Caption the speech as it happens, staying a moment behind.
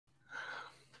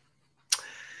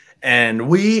And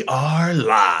we are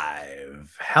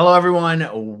live. Hello, everyone.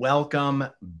 Welcome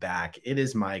back. It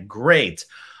is my great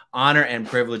honor and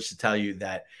privilege to tell you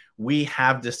that we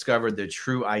have discovered the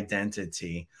true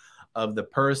identity of the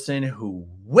person who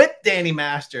whipped Danny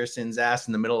Masterson's ass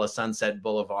in the middle of Sunset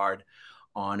Boulevard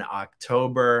on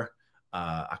October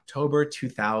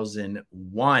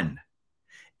 2001.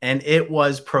 And it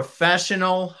was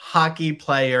professional hockey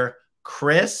player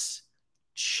Chris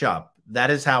Tschupp.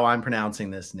 That is how I'm pronouncing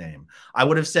this name. I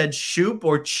would have said Tschupp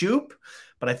or Tschupp,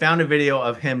 but I found a video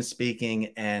of him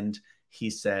speaking and he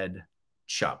said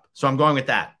Tschupp. So I'm going with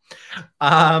that.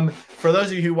 For those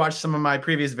of you who watched some of my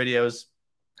previous videos,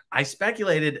 I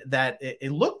speculated that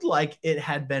it looked like it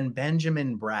had been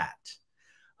Benjamin Bratt.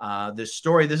 This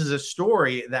is a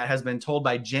story that has been told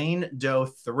by Jane Doe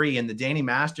 3 in the Danny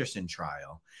Masterson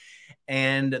trial.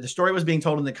 And the story was being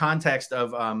told in the context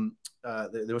of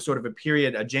there was sort of a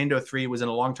period. Jane Doe 3 was in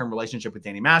a long-term relationship with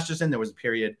Danny Masterson. There was a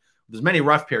period, there's many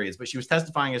rough periods, but she was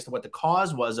testifying as to what the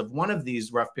cause was of one of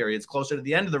these rough periods closer to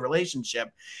the end of the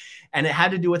relationship. And it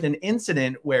had to do with an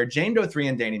incident where Jane Doe 3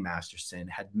 and Danny Masterson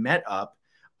had met up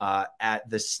at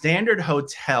the Standard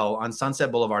Hotel on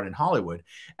Sunset Boulevard in Hollywood,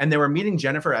 and they were meeting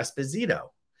Jennifer Esposito.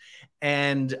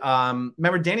 And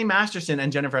remember, Danny Masterson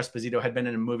and Jennifer Esposito had been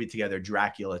in a movie together,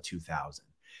 Dracula 2000.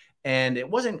 And it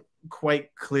wasn't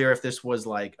quite clear if this was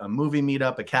like a movie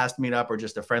meetup, a cast meetup, or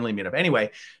just a friendly meetup.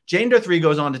 Anyway, Jane Doe 3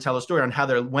 goes on to tell a story on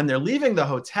how when they're leaving the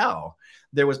hotel,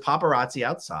 there was paparazzi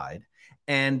outside,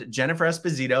 and Jennifer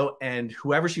Esposito and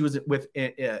whoever she was with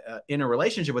in a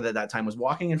relationship with at that time was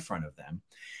walking in front of them.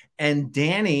 And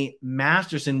Danny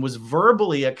Masterson was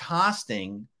verbally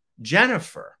accosting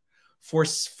Jennifer for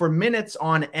minutes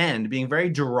on end, being very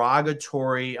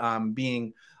derogatory,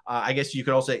 I guess you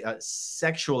could also say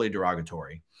sexually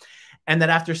derogatory. And that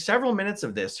after several minutes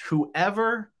of this,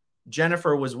 whoever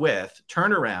Jennifer was with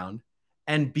turned around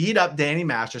and beat up Danny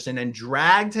Masterson and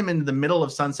dragged him into the middle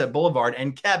of Sunset Boulevard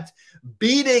and kept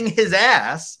beating his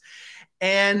ass.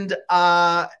 And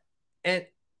I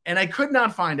could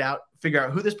not figure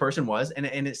out who this person was. And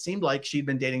it seemed like she'd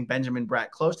been dating Benjamin Bratt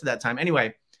close to that time.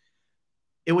 Anyway,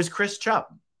 it was Chris Tschupp,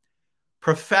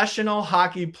 professional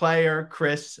hockey player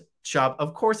Chris Tschupp.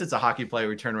 Of course, it's a hockey player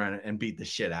who turned around and beat the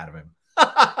shit out of him.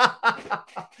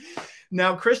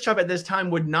 Now, Chris Tschupp at this time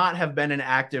would not have been an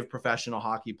active professional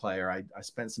hockey player. I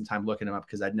spent some time looking him up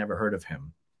because I'd never heard of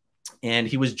him. And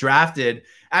he was drafted.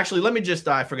 Actually, let me just,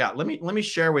 I forgot. Let me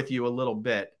share with you a little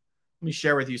bit. Let me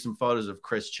share with you some photos of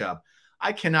Chris Tschupp.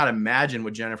 I cannot imagine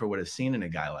what Jennifer would have seen in a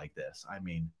guy like this. I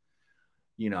mean,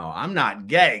 you know, I'm not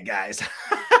gay, guys,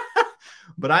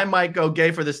 but I might go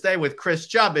gay for the stay with Chris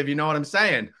Tschupp, if you know what I'm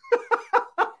saying.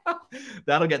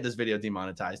 That'll get this video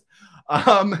demonetized.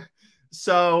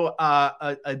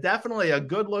 Definitely a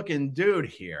good-looking dude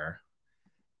here,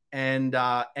 and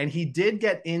he did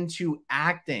get into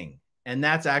acting, and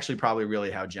that's actually probably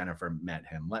really how Jennifer met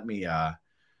him. Let me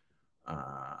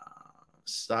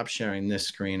stop sharing this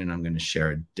screen, and I'm going to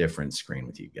share a different screen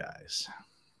with you guys.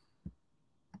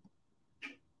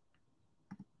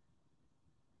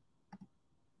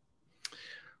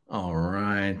 All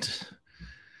right.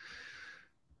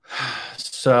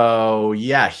 So,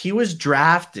 yeah, he was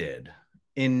drafted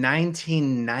in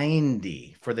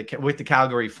 1990 with the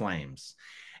Calgary Flames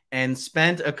and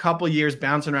spent a couple years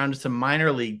bouncing around to some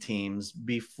minor league teams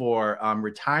before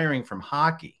retiring from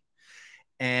hockey.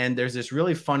 And there's this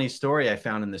really funny story I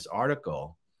found in this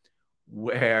article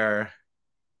where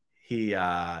he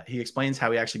explains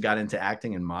how he actually got into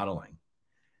acting and modeling.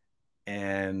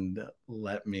 And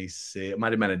let me see. It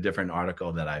might have been a different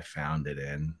article that I found it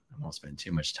in. I won't spend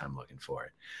too much time looking for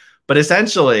it. But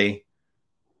essentially,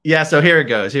 yeah, so here it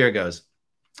goes. Here it goes.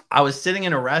 I was sitting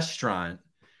in a restaurant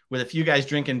with a few guys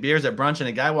drinking beers at brunch, and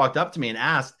a guy walked up to me and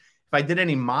asked if I did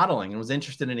any modeling and was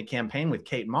interested in a campaign with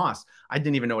Kate Moss. I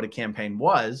didn't even know what a campaign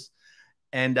was.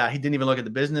 And he didn't even look at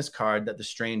the business card that the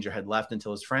stranger had left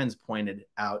until his friends pointed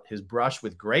out his brush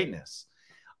with greatness.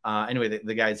 Anyway,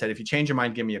 the guy said, if you change your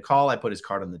mind, give me a call. I put his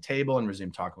card on the table and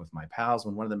resumed talking with my pals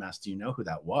when one of them asked, do you know who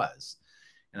that was?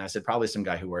 And I said, probably some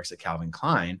guy who works at Calvin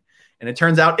Klein. And it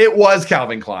turns out it was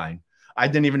Calvin Klein. I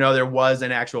didn't even know there was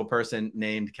an actual person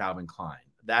named Calvin Klein.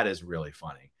 That is really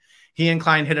funny. He and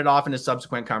Klein hit it off in a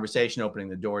subsequent conversation, opening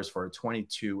the doors for a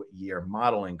 22-year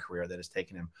modeling career that has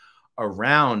taken him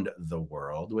around the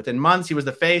world. Within months, he was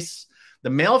the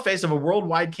male face of a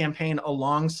worldwide campaign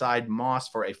alongside Moss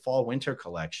for a fall-winter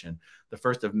collection, the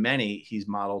first of many he's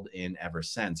modeled in ever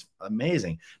since.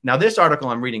 Amazing. Now, this article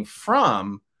I'm reading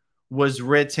from was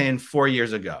written 4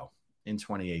 years ago in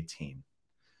 2018.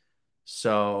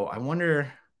 So I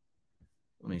wonder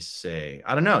Let me see.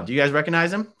 I don't know. Do you guys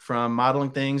recognize him from modeling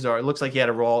things? Or it looks like he had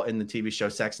a role in the TV show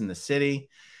Sex and the City.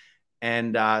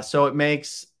 And so it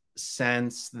makes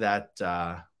sense that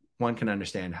one can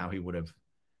understand how he would have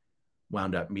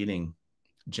wound up meeting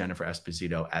Jennifer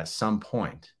Esposito at some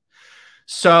point.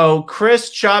 So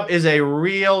Chris Tschupp is a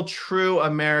real, true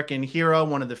American hero,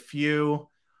 one of the few,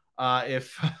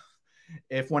 if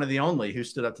one of the only, who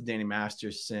stood up to Danny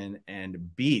Masterson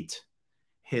and beat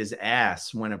his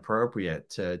ass when appropriate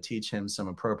to teach him some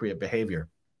appropriate behavior.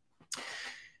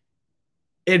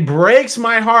 It breaks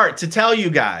my heart to tell you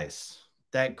guys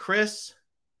that Chris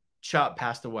Tschupp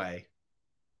passed away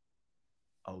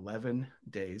 11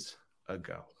 days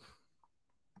ago.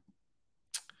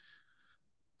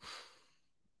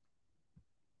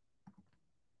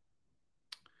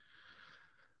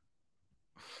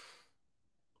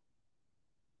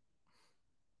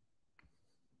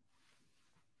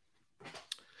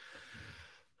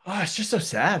 Oh, it's just so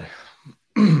sad.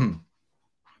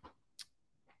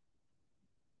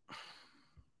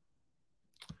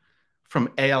 From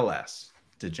ALS,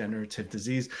 degenerative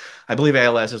disease. I believe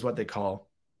ALS is what they call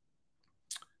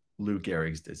Lou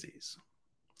Gehrig's disease.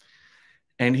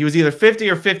 And he was either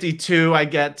 50 or 52. I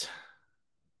get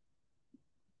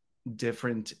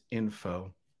different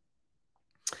info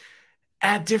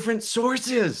at different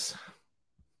sources.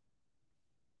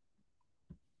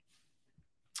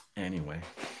 Anyway,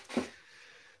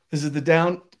 this is the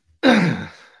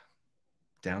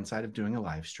downside of doing a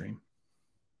live stream.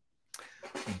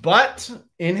 But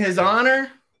in his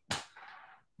honor,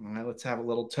 let's have a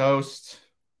little toast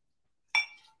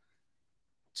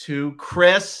to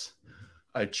Chris,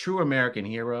 a true American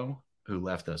hero who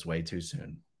left us way too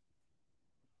soon.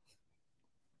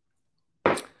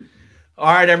 All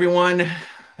right, everyone.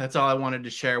 That's all I wanted to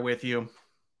share with you.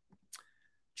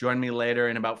 Join me later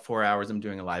in about 4 hours. I'm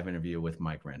doing a live interview with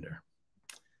Mike Render.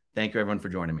 Thank you, everyone, for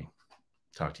joining me.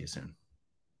 Talk to you soon.